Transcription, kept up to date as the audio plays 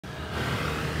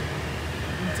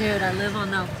Dude, I live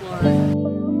on that floor.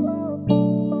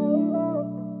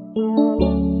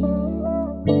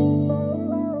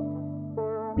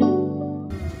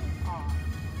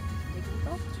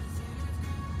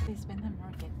 Vietnam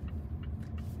market.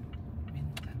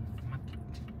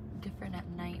 Different at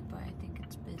night, but I think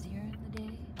it's busier in the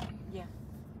day. Yeah.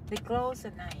 They close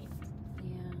at night.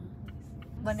 Yeah.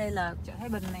 Bên đây là Chợ Thái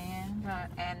Bình nè. Rồi,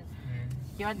 and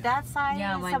your dad's side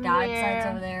yeah, is my somewhere. dad's side's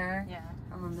over there. Yeah.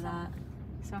 I remember that.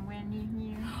 Somewhere near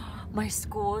here. My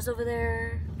school's over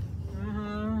there.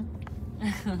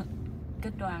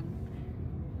 Kết đoàn.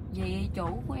 Vậy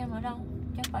chỗ của em ở đâu?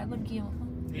 Chắc phải bên kia mà.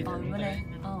 Bên đây.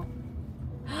 Oh.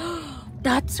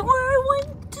 That's where I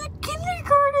went to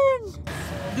kindergarten.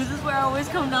 This is where I always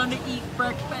come down to eat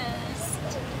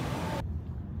breakfast.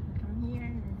 Come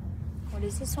here. What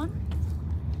is this one?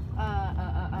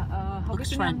 Không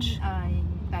Looks biết French.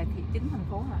 Tại thị chính thành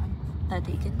phố hả anh? Tại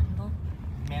thị chính thành phố.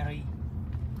 Mary.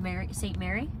 Mary, Saint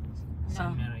Mary?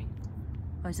 Saint Mary.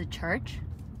 Oh, is it church?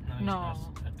 No. It's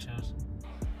not a church.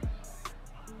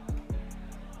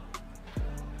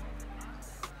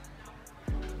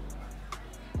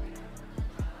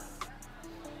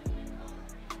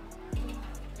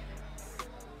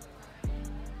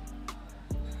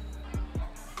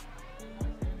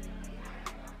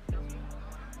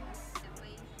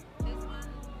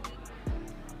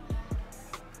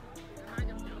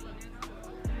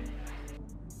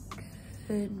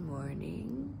 Good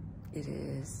morning. It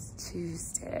is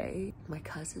Tuesday. My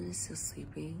cousin is still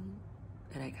sleeping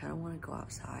and I kind of want to go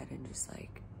outside and just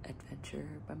like adventure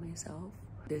by myself.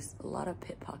 There's a lot of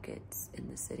pickpockets in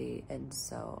the city and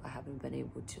so I haven't been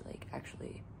able to like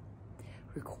actually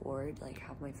record, like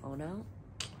have my phone out.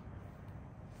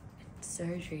 It's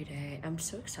surgery day. I'm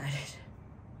so excited.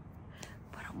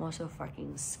 But I'm also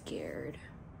fucking scared.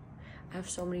 I have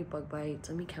so many bug bites.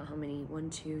 Let me count how many. 1,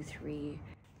 2, 3.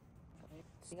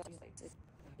 I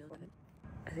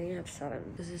think I have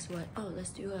 7. This is what, oh,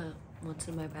 let's do a what's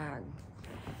in my bag.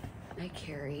 I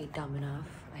carry, dumb enough,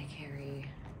 I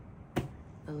carry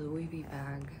a Louis V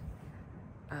bag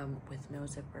with no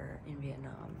zipper in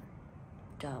Vietnam.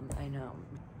 Dumb, I know.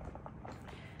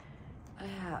 I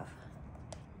have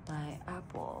my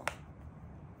Apple,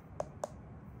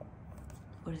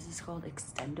 what is this called?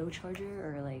 Extendo charger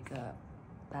or like a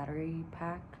battery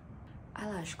pack.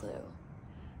 Eyelash glue.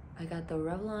 I got the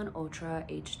Revlon Ultra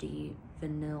HD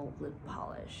Vinyl Lip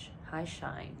Polish, High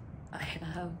Shine. I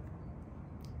have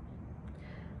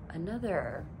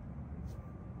another,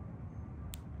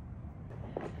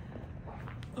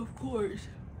 of course.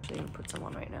 I'm gonna put some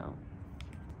on right now.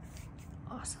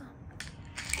 Awesome.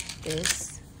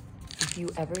 This, if you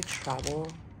ever travel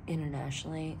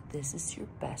internationally, this is your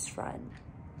best friend.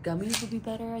 Gummies would be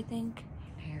better, I think.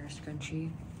 Hair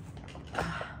scrunchie.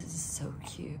 This is so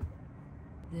cute.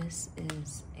 This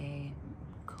is a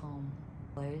comb.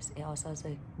 It also has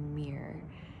a mirror.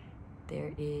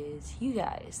 There is you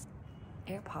guys.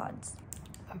 AirPods.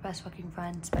 My best fucking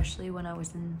friend, especially when I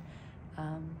was in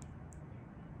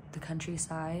the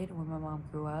countryside where my mom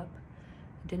grew up.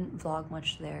 I didn't vlog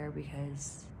much there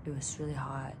because it was really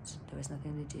hot. There was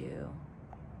nothing to do.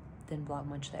 Didn't vlog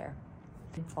much there.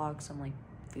 Did vlog some like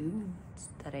foods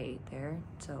that I ate there,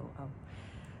 so I'll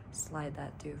slide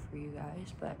that through for you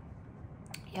guys. But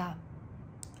yeah,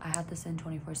 I had this in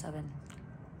 24/7.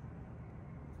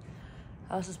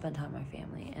 I also spent time with my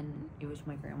family and it was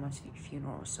my grandma's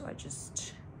funeral, so I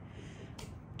just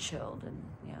chilled and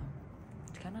yeah.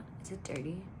 It's kind of, is it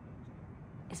dirty?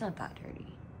 It's not that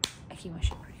dirty. I keep my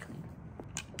shit pretty clean.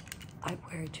 I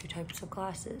wear 2 types of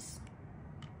glasses.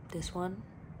 This one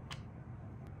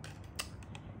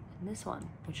and this one,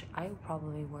 which I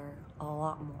probably wear a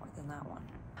lot more than that one.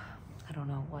 I don't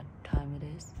know what time it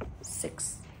is.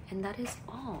 6. And that is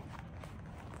all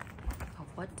of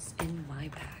what's in my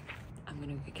bag. I'm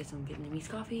gonna go get some Vietnamese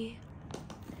coffee.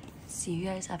 See you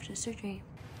guys after surgery.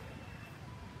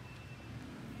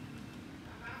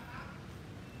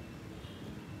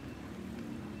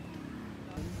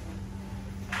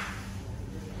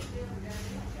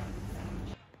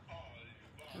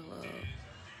 Hello.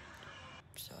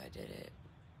 So I did it.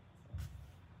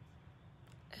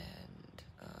 And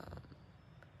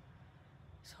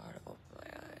it's hard to open my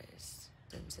eyes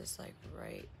since it's like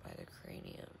right by the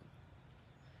cranium.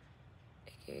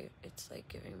 It's like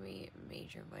giving me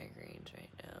major migraines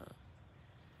right now.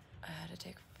 I had to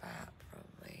take fat from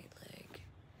my leg,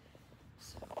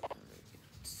 so I don't know if you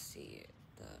can see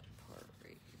that part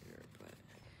right here, but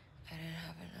I didn't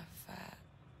have enough fat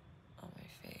on my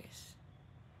face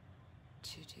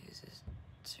to do this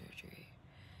surgery,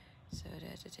 so I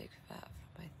had to take fat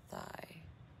from my thigh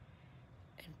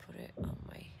and put it on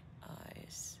my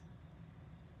eyes.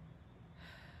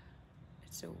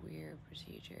 just a weird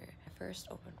procedure. I first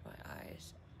opened my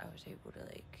eyes. I was able to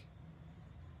like,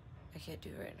 I can't do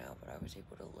it right now, but I was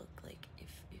able to look like if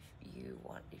you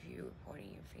were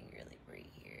pointing your finger like right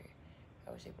here,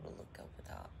 I was able to look up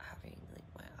without having like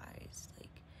my eyes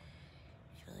like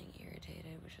feeling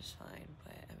irritated, which is fine.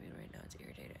 But I mean, right now it's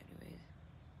irritated anyways.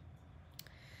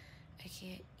 I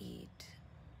can't eat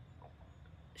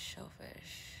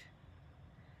shellfish.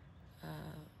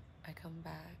 I come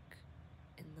back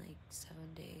in like 7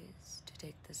 days to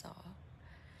take this off.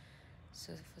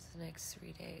 So for the next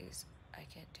 3 days, I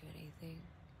can't do anything.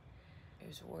 It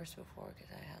was worse before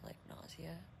because I had like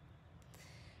nausea,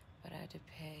 but I had to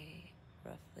pay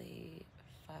roughly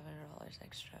 $500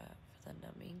 extra for the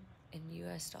numbing. In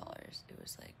US dollars, it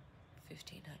was like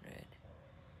 $1,500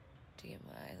 to get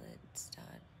my eyelids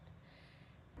done.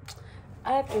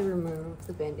 I have to remove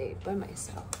the band-aid by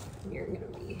myself. You're gonna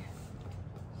be here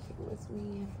with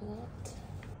me for that.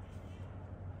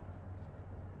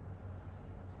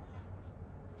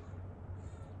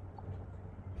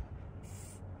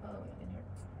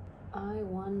 I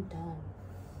want done.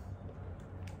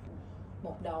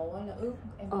 Một đầu á là ướp,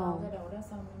 em lau cái đầu đó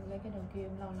xong lấy cái đầu kia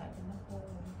em lau lại cho nó khô.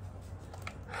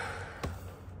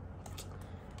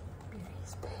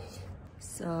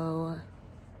 So,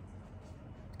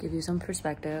 give you some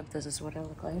perspective. This is what I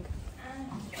look like.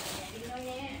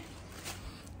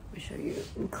 Let me show you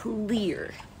in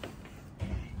clear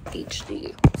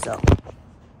HD. So,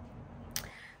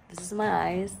 this is my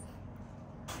eyes.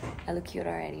 I look cute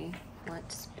already.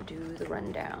 Let's do the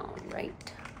rundown,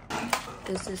 right?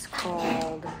 This is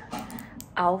called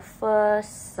alpha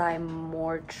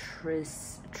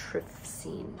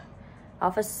simortrypsin.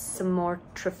 Alpha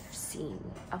simortrypsin.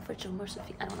 Alpha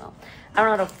simortrypsin. I don't know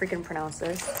how to freaking pronounce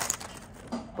this,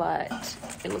 but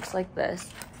it looks like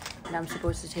this. And I'm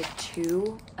supposed to take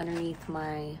 2 underneath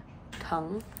my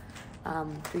tongue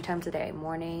 3 times a day,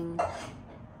 morning,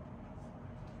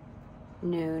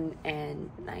 noon,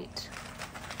 and night.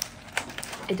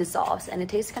 It dissolves and it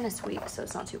tastes kind of sweet, so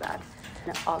it's not too bad.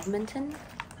 An augmentin.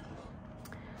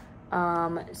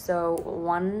 So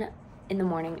 1 in the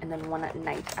morning and then 1 at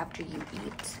night after you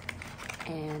eat.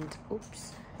 And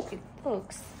oops, it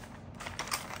looks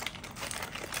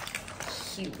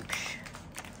huge.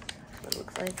 That's what it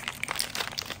looks like.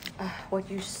 What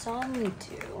you saw me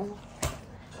do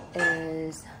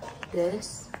is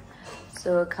this.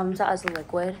 So it comes out as a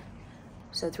liquid.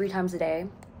 So 3 times a day.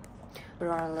 Put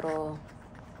it on a little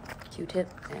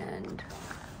Q-tip and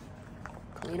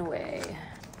clean away.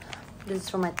 This is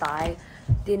for my thigh.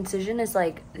 The incision is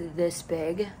like this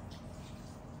big,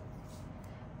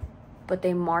 but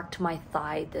they marked my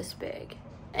thigh this big,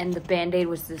 and the band-aid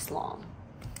was this long.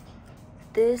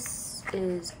 This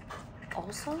is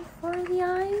also for the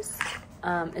eyes.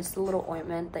 It's the little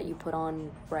ointment that you put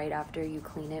on right after you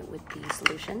clean it with the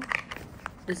solution.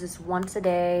 This is once a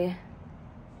day.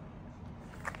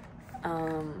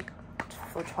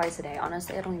 For twice a day.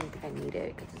 Honestly, I don't even think I need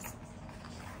it because it's...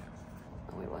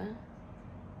 Oh, wait, what?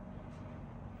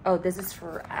 Oh, this is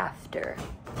for after.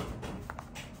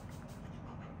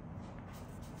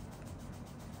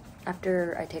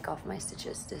 After I take off my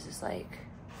stitches, this is like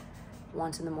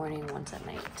once in the morning, once at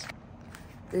night.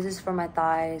 This is for my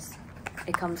thighs.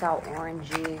 It comes out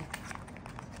orangey.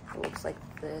 It looks like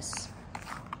this.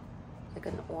 Like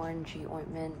an orangey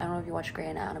ointment. I don't know if you watch Grey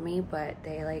Anatomy, but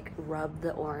they like rub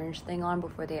the orange thing on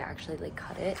before they actually like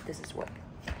cut it. This is what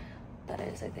that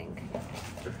is, I think.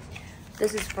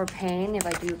 This is for pain, if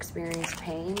I do experience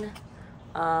pain. It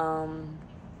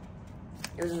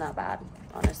wasn't that bad,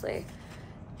 honestly.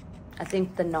 I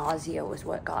think the nausea was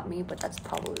what got me, but that's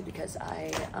probably because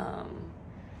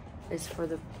it's for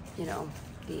the, you know,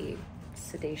 the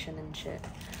sedation and shit.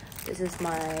 This is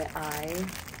my eye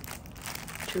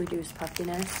to reduce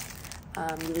puffiness.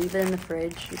 You leave it in the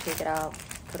fridge, you take it out,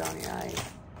 put it on your eye.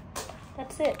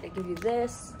 That's it. They give you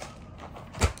this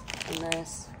and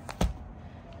this,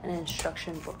 and an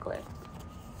instruction booklet,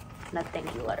 and a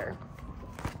thank you letter.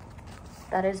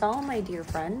 That is all, my dear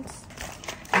friends.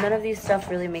 None of these stuff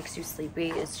really makes you sleepy.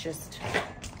 It's just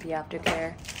the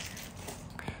aftercare.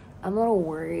 I'm a little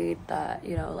worried that,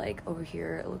 you know, like over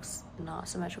here it looks not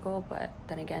symmetrical, but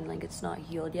then again, like it's not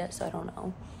healed yet, so I don't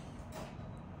know.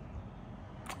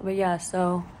 But yeah,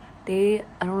 so I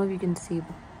don't know if you can see,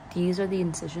 but these are the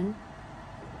incision.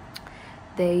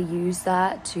 They use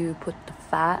that to put the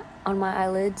fat on my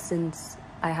eyelids since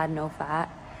I had no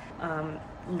fat.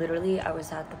 Literally, I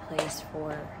was at the place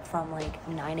from like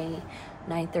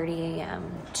 9:30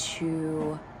 a.m.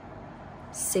 to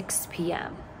 6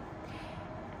 p.m.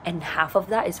 and half of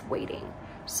that is waiting.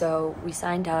 So we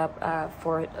signed up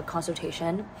for a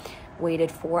consultation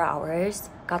waited 4 hours,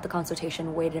 got the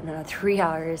consultation, waited another 3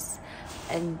 hours,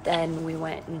 and then we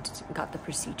went and got the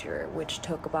procedure, which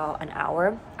took about an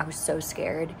hour. I was so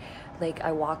scared. Like,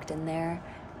 I walked in there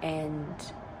and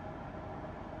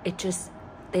it just,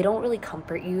 they don't really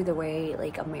comfort you the way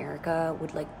like America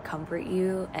would like comfort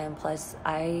you. And plus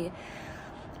I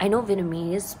know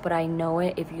Vietnamese, but I know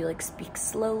it if you like speak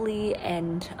slowly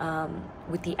and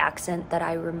with the accent that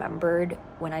I remembered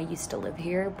when I used to live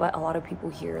here. But a lot of people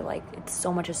here, like, it's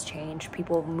so much has changed.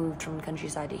 People have moved from the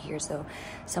countryside to here, so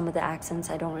some of the accents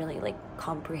I don't really like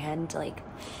comprehend, like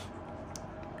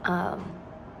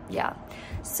yeah.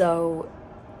 So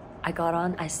I got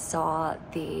on, I saw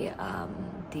the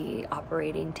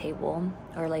operating table,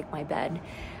 or like my bed,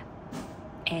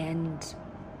 and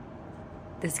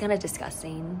this is kind of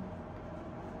disgusting,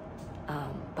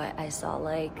 but I saw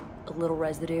like a little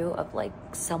residue of like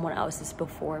someone else's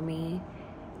before me.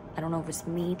 I don't know if it's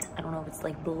meat, I don't know if it's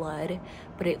like blood,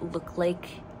 but it looked like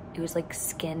it was like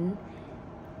skin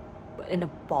in a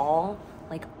ball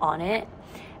like on it.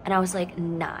 And I was like,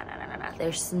 nah,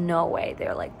 there's no way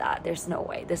they're like that. There's no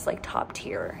way. This like top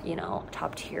tier, you know,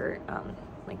 top tier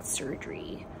like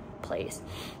surgery place.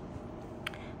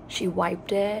 She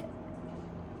wiped it,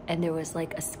 and there was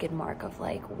like a skid mark of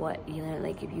like what, you know,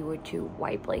 like if you were to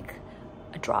wipe like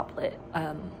a droplet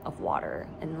of water,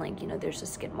 and like, you know, there's a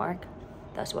skid mark.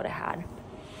 That's what I had.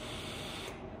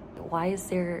 Why is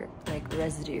there like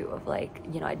residue of like,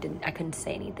 you know, I couldn't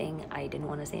say anything. I didn't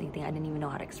want to say anything. I didn't even know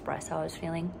how to express how I was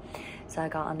feeling. So I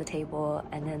got on the table,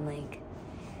 and then like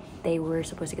they were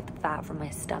supposed to get the fat from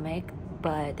my stomach,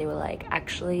 but they were like,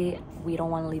 actually, we don't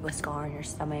want to leave a scar on your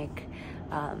stomach,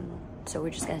 so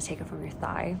we're just gonna take it from your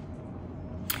thigh.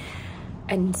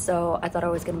 And so I thought I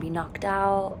was gonna be knocked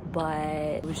out, but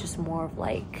it was just more of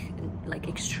like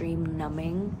extreme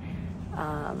numbing.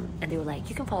 And they were like,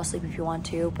 you can fall asleep if you want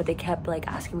to, but they kept like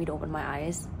asking me to open my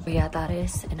eyes. But yeah, that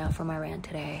is enough for my rant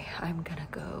today. I'm gonna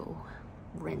go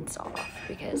rinse off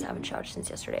because I haven't showered since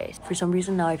yesterday. For some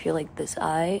reason now I feel like this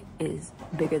eye is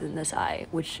bigger than this eye,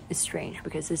 which is strange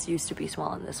because this used to be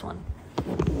smaller than this one.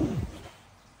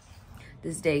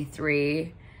 This is day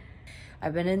 3.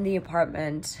 I've been in the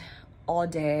apartment all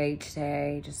day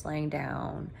today, just laying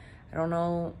down. I don't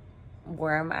know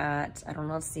where I'm at. I don't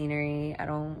know scenery. I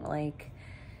don't like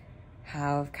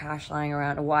have cash lying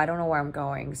around. Well, I don't know where I'm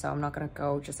going, so I'm not gonna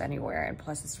go just anywhere. And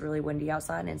plus it's really windy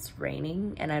outside and it's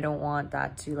raining, and I don't want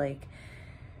that to like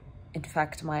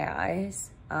infect my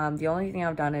eyes. The only thing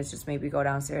I've done is just maybe go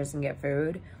downstairs and get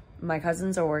food. My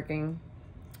cousins are working.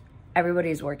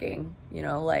 Everybody's working, you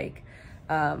know, like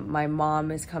my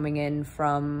mom is coming in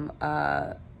from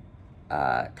Thanh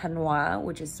Hoa,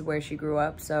 which is where she grew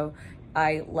up, so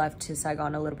I left to Sai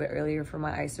Gon a little bit earlier for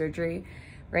my eye surgery.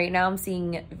 Right now I'm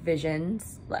seeing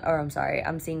visions, or I'm sorry,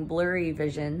 I'm seeing blurry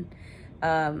vision,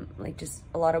 like just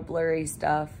a lot of blurry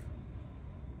stuff.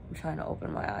 I'm trying to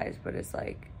open my eyes, but it's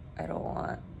like, I don't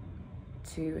want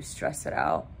to stress it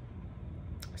out.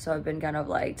 So I've been kind of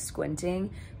like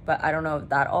squinting, but I don't know if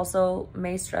that also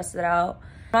may stress it out.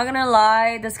 I'm not gonna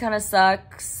lie, this kind of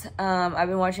sucks. I've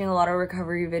been watching a lot of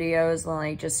recovery videos and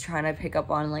like just trying to pick up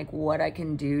on like what I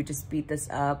can do to speed this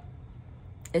up.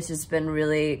 It's just been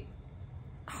really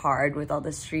hard with all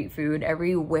the street food.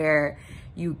 Everywhere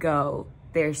you go,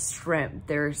 there's shrimp.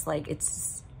 There's like,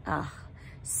 it's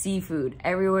seafood.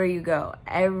 Everywhere you go,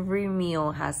 every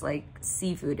meal has like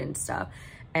seafood and stuff.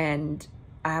 And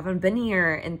I haven't been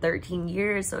here in 13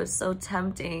 years, so it's so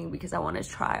tempting because I want to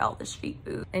try all the street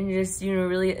food and just, you know,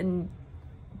 really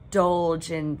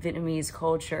indulge in Vietnamese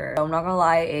culture. I'm not gonna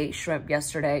lie, I ate shrimp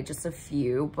yesterday, just a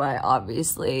few, but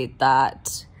obviously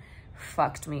that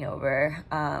fucked me over,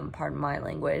 pardon my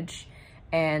language.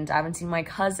 And I haven't seen my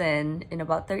cousin in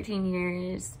about 13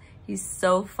 years. He's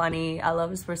so funny. I love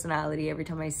his personality. Every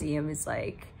time I see him, it's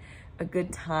like a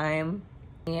good time.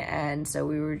 And so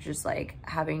we were just like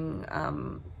having a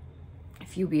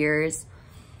few beers,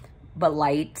 but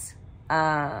light.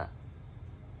 And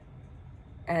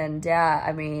yeah,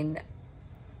 I mean,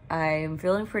 I'm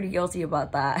feeling pretty guilty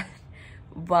about that.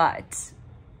 But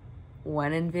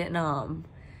when in Vietnam,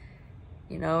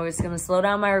 you know, it's gonna slow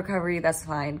down my recovery. That's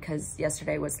fine, because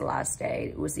yesterday was the last day.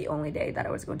 It was the only day that I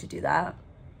was going to do that.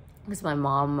 Because my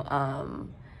mom,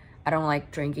 I don't like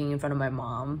drinking in front of my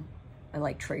mom. It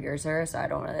like triggers her, so I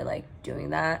don't really like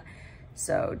doing that.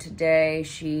 So today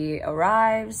she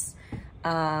arrives,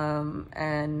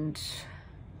 and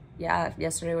yeah,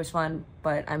 yesterday was fun,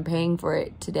 but I'm paying for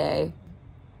it today.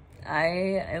 I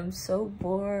am so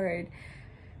bored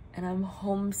and I'm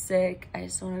homesick. I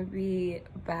just want to be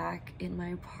back in my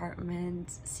apartment,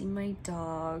 see my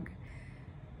dog.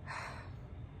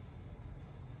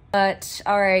 But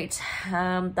all right,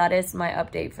 that is my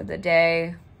update for the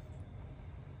day.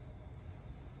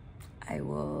 I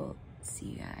will see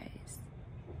you guys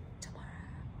tomorrow.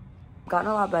 Gotten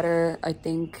a lot better, I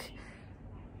think,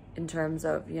 in terms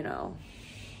of, you know,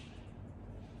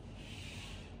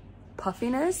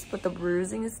 puffiness, but the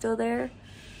bruising is still there.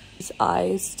 His eye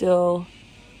is still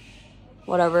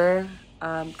whatever.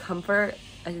 Comfort,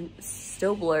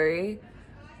 still blurry.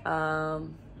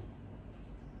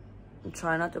 I'm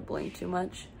trying not to blink too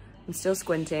much. I'm still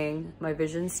squinting. My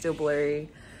vision's still blurry.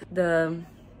 The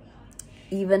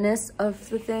evenness of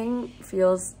the thing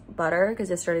feels better because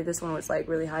yesterday this one was like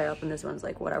really high up and this one's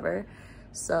like whatever.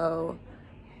 So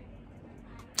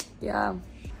yeah.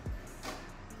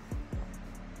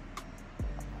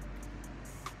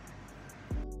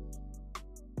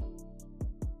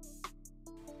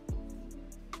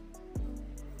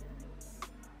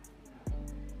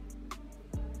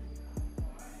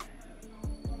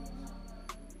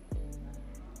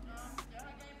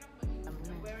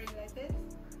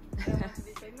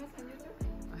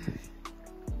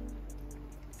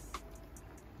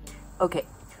 Okay,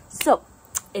 so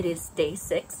it is day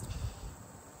 6.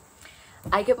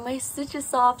 I get my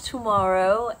stitches off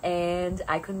tomorrow and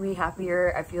I couldn't be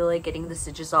happier. I feel like getting the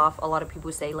stitches off, a lot of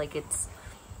people say like it's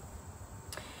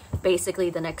basically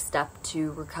the next step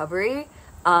to recovery.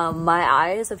 My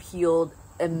eyes have healed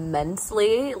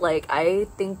immensely. Like, I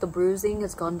think the bruising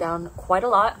has gone down quite a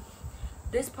lot.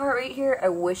 This part right here, I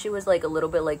wish it was like a little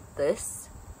bit like this,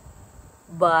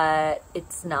 but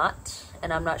it's not,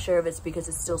 and I'm not sure if it's because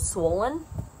it's still swollen.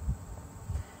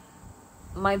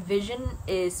 My vision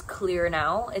is clear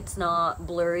now. It's not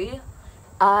blurry.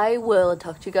 I will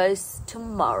talk to you guys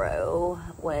tomorrow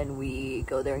when we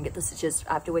go there and get the stitches.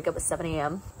 I have to wake up at 7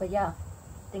 a.m. But yeah,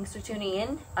 thanks for tuning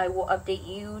in. I will update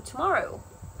you tomorrow.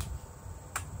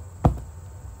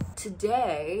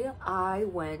 Today, I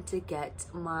went to get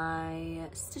my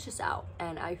stitches out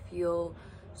and I feel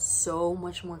so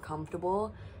much more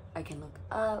comfortable. I can look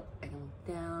up, I can look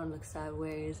down, look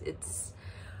sideways.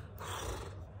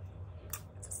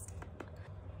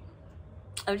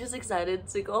 I'm just excited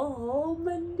to go home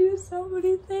and do so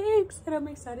many things, and I'm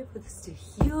excited for this to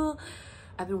heal.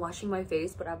 I've been washing my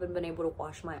face, but I haven't been able to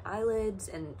wash my eyelids,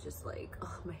 and just like,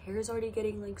 oh, my hair is already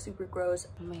getting like super gross.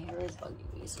 My hair is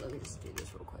bugging me, so let me just do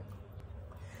this real quick.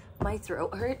 My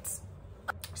throat hurts.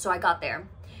 So I got there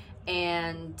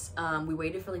and we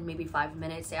waited for like maybe 5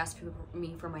 minutes. They asked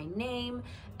me for my name,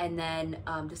 and then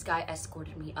this guy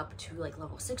escorted me up to like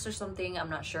level 6 or something, I'm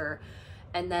not sure.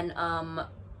 And then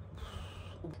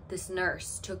this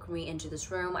nurse took me into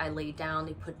this room. I laid down.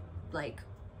 They put like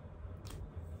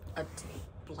a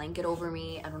blanket over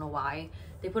me. I don't know why.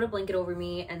 They put a blanket over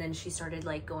me, and then she started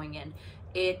like going in.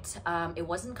 It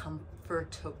wasn't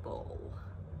comfortable,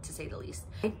 to say the least.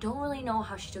 I don't really know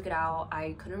how she took it out.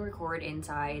 I couldn't record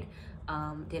inside.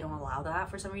 They don't allow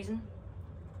that for some reason.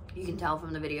 You can tell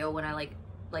from the video when I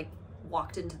like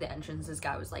walked into the entrance, this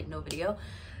guy was like, no video.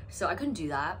 So I couldn't do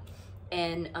that.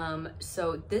 And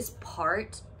so this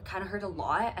part kind of hurt a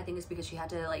lot. I think it's because she had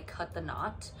to like cut the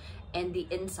knot and the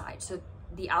inside. So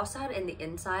the outside and the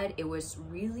inside, it was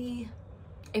really,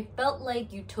 it felt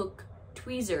like you took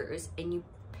tweezers and you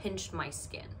pinched my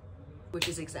skin, which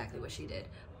is exactly what she did.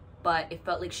 But it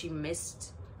felt like she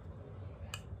missed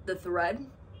the thread.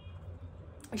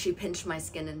 She pinched my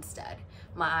skin instead.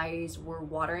 My eyes were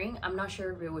watering. I'm not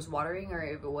sure if it was watering or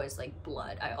if it was like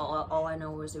blood. All I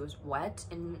know was it was wet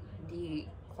in the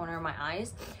corner of my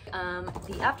eyes.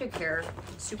 The aftercare,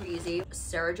 super easy.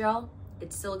 Ceragel,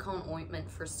 it's silicone ointment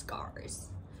for scars.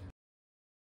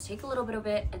 Take a little bit of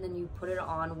it and then you put it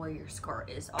on where your scar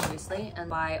is, obviously. And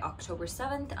by October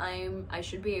 7th, I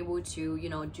should be able to, you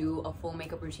know, do a full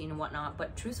makeup routine and whatnot.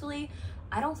 But truthfully,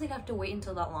 I don't think I have to wait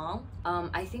until that long.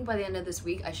 I think by the end of this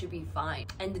week, I should be fine.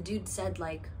 And the dude said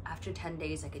like, after 10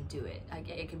 days, I could do it. I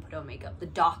can put on makeup. The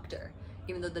doctor,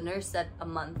 even though the nurse said a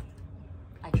month,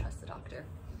 I trust the doctor.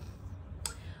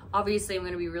 Obviously, I'm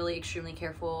going to be really extremely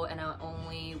careful, and I'll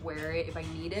only wear it if I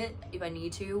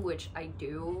need to, which I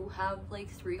do have like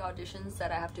 3 auditions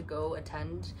that I have to go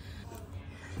attend.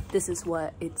 This is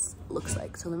what it looks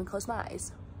like. So let me close my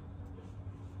eyes.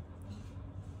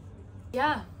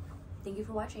 Yeah, thank you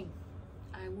for watching.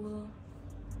 I will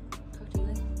talk to you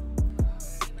later.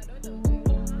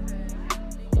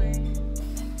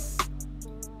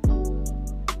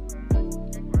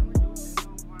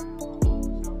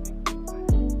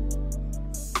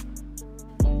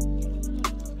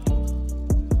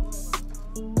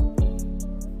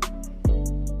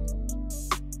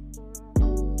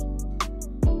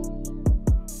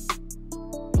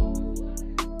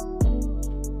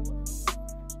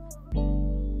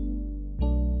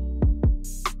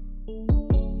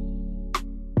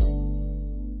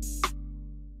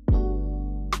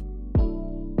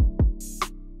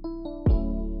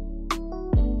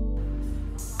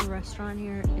 restaurant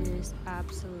here is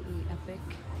absolutely epic.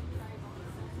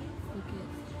 Look at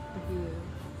the view.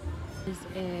 This is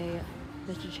a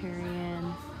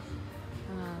vegetarian,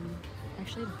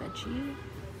 actually veggie.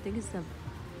 I think it's a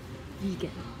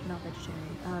vegan, not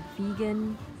vegetarian.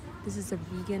 Vegan. This is a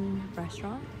vegan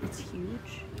restaurant. It's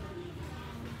huge.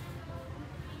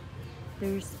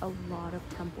 There's a lot of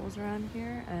temples around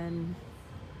here, and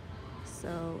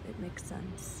so it makes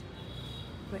sense.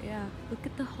 But yeah, look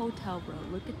at the hotel, bro.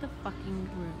 Look at the fucking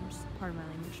rooms. Pardon my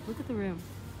language. Look at the room.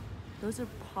 Those are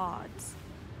pods,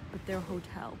 but they're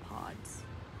hotel pods.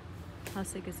 How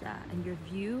sick is that? And your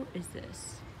view is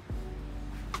this.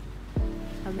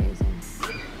 Amazing.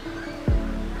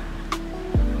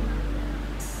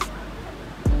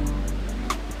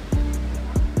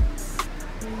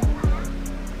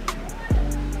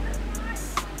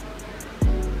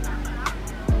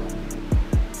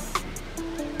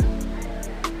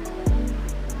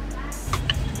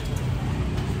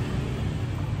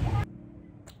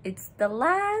 It's the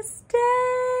last day.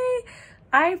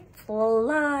 I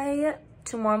fly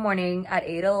tomorrow morning at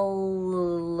 8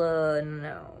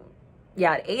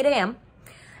 a.m.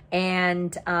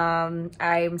 And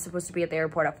I'm supposed to be at the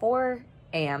airport at 4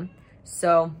 a.m.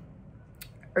 So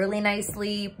early night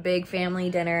sleep, big family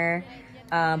dinner.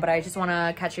 But I just want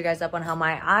to catch you guys up on how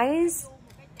my eyes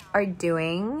are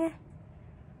doing.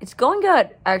 It's going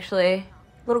good, actually. A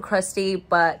little crusty,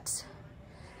 but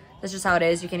that's just how it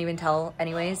is. You can't even tell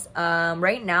anyways.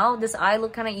 Right now, this eye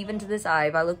look kind of even to this eye.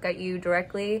 If I look at you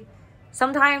directly,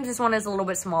 sometimes this one is a little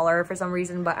bit smaller for some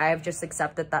reason, but I've just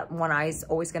accepted that one eye is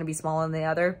always going to be smaller than the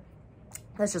other.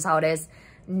 That's just how it is.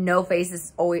 No face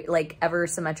is always like ever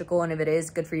symmetrical, and if it is,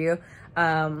 good for you.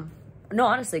 No,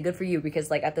 honestly, good for you,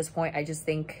 because like at this point, I just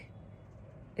think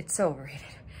it's so overrated.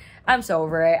 I'm so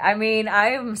over it. I mean,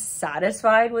 I am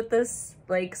satisfied with this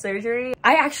like surgery.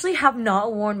 I actually have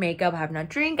not worn makeup. I have not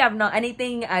drank. I have not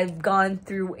anything. I've gone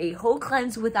through a whole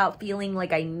cleanse without feeling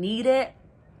like I need it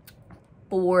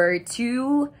for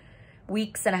 2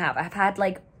 weeks and a half. I've had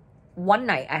like one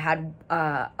night. I had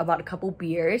about a couple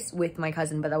beers with my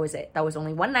cousin, but that was it. That was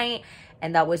only one night,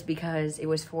 and that was because it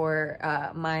was for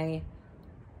my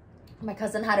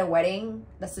cousin had a wedding.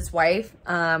 That's his wife.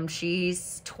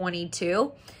 She's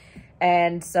 22.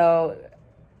 And so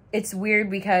it's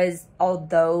weird because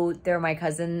although they're my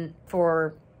cousin,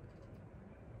 for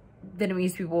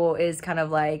Vietnamese people is kind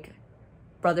of like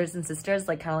brothers and sisters,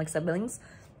 like kind of like siblings.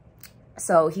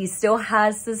 So he still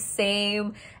has the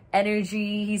same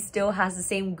energy. He still has the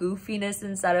same goofiness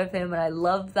inside of him. And I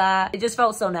love that. It just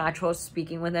felt so natural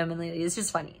speaking with him. And it's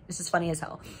just funny. It's just funny as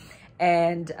hell.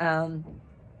 And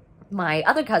my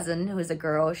other cousin, who is a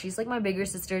girl, she's like my bigger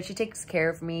sister. She takes care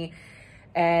of me.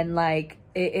 And like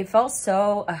it felt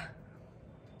so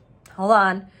hold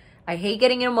on, I hate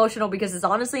getting emotional because it's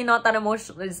honestly not that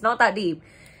emotional. It's not that deep.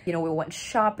 You know, we went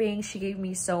shopping. She gave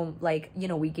me so like, you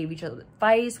know, we gave each other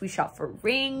advice. We shopped for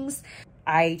rings.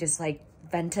 I just like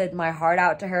vented my heart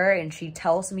out to her, and she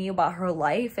tells me about her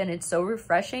life, and it's so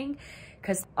refreshing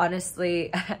because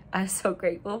honestly I'm so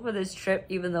grateful for this trip,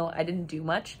 even though I didn't do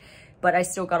much, but I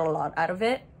still got a lot out of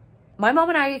it. My mom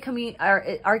and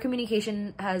I our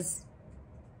communication has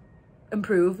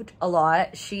improved a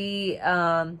lot. She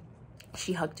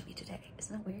hugged me today.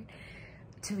 Isn't that weird?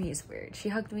 To me, it's weird. She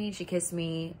hugged me. She kissed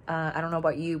me. I don't know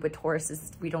about you, but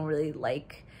Tauruses, we don't really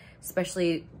like,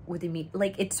 especially with the meat.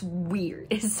 Like, it's weird.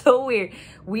 It's so weird.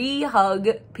 We hug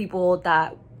people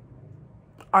that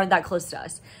aren't that close to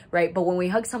us, right? But when we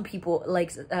hug some people,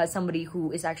 like somebody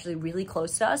who is actually really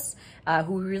close to us,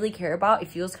 who we really care about, it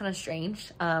feels kind of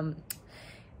strange.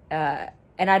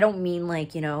 And I don't mean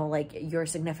like, you know, like your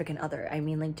significant other. I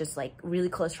mean like just like really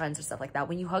close friends or stuff like that.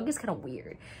 When you hug, it's kind of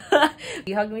weird.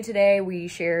 He hugged me today. We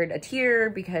shared a tear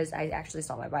because I actually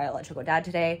saw my biological dad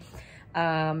today.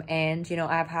 And you know,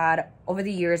 I've had over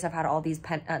the years, I've had all these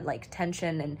like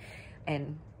tension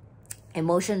and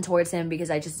emotion towards him because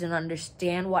I just didn't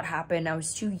understand what happened. I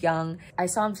was too young. I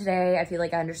saw him today. I feel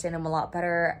like I understand him a lot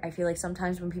better. I feel like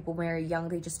sometimes when people marry young,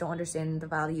 they just don't understand the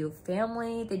value of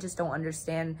family. They just don't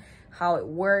understand how it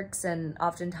works. And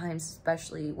oftentimes,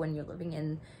 especially when you're living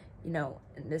in, you know,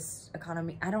 in this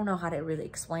economy, I don't know how to really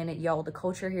explain it, y'all. The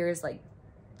culture here is like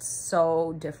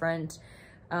so different.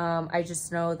 I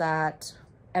just know that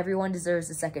everyone deserves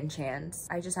a second chance.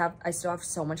 I still have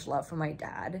so much love for my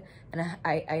dad, and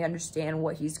I understand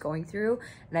what he's going through.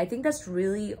 And I think that's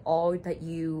really all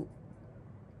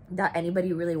that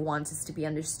anybody really wants, is to be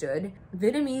understood.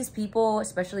 Vietnamese people,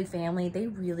 especially family, they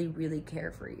really, really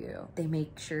care for you. They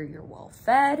make sure you're well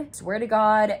fed. Swear to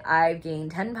God, I've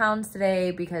gained 10 pounds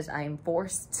today because I'm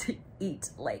forced to eat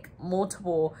like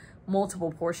multiple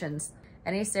multiple portions.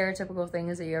 Any stereotypical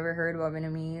things that you ever heard about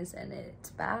Vietnamese and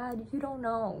it's bad, you don't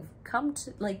know. Come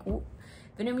to, like,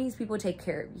 Vietnamese people take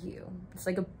care of you. It's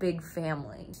like a big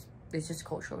family. It's just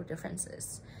cultural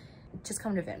differences. Just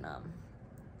come to Vietnam.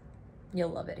 You'll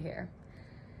love it here.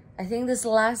 I think this is the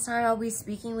last time I'll be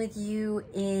speaking with you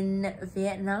in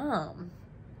Vietnam,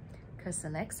 because the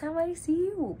next time I see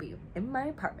you will be in my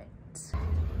apartment.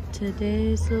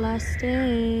 Today's the last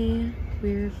day.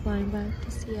 We're flying back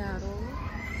to Seattle.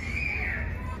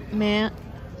 Man,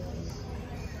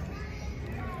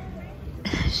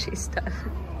 she's done.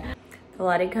 The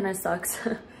lighting kind of sucks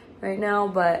right now,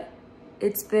 but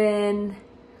it's been,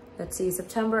 let's see,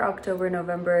 September, October,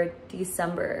 November,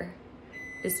 December.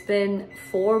 It's been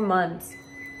 4 months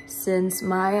since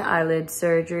my eyelid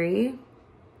surgery.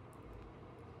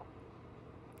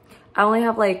 I only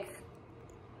have like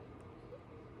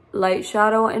light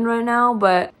shadow in right now,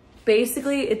 but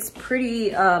basically it's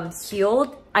pretty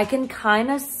healed. I can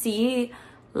kind of see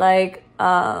like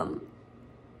a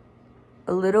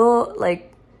little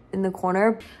like in the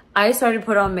corner. I started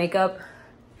putting on makeup.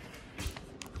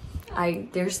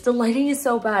 The lighting is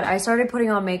so bad. I started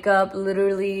putting on makeup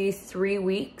literally 3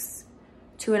 weeks,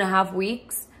 2.5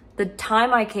 weeks. The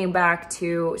time I came back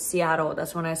to Seattle,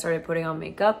 that's when I started putting on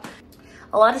makeup.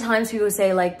 A lot of times people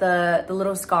say like the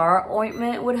little scar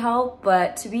ointment would help,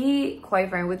 but to be quite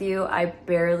frank with you, I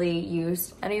barely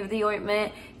used any of the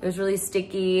ointment. It was really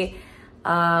sticky.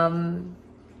 Yeah,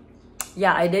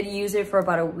 I did use it for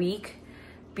about a week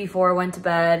before I went to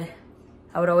bed.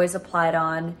 I would always apply it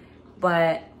on,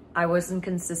 but I wasn't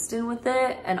consistent with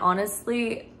it. And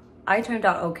honestly, I turned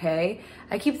out okay.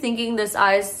 I keep thinking this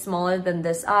eye is smaller than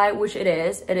this eye, which it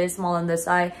is. It is smaller than this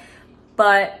eye,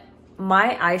 but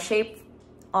my eye shape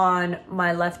on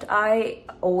my left eye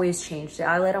always changed. The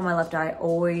eyelid on my left eye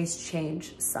always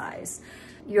changed size.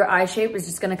 Your eye shape is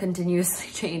just gonna continuously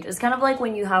change. It's kind of like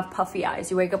when you have puffy eyes.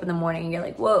 You wake up in the morning and you're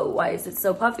like, whoa, why is it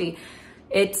so puffy?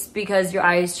 It's because your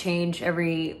eyes change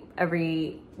every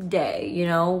day, you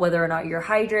know, whether or not you're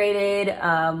hydrated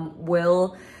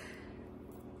will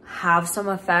have some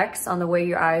effects on the way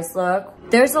your eyes look.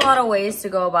 There's a lot of ways to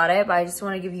go about it, but I just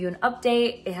want to give you an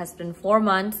update. It has been 4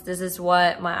 months. This is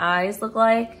what my eyes look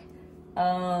like.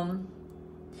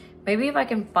 Maybe if I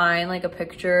can find like a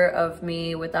picture of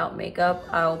me without makeup,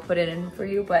 I'll put it in for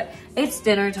you, but it's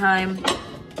dinner time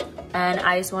and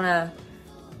I just want to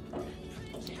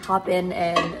hop in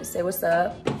and say what's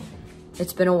up.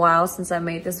 It's been a while since I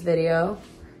made this video,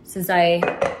 since I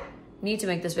need to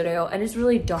make this video, and it's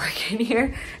really dark in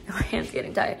here and my hand's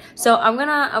getting tired. So I'm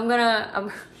gonna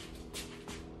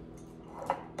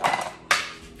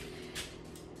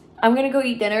go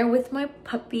eat dinner with my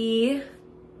puppy.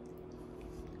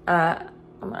 I'm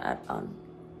gonna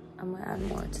add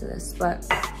more to this, but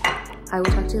I will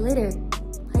talk to you later.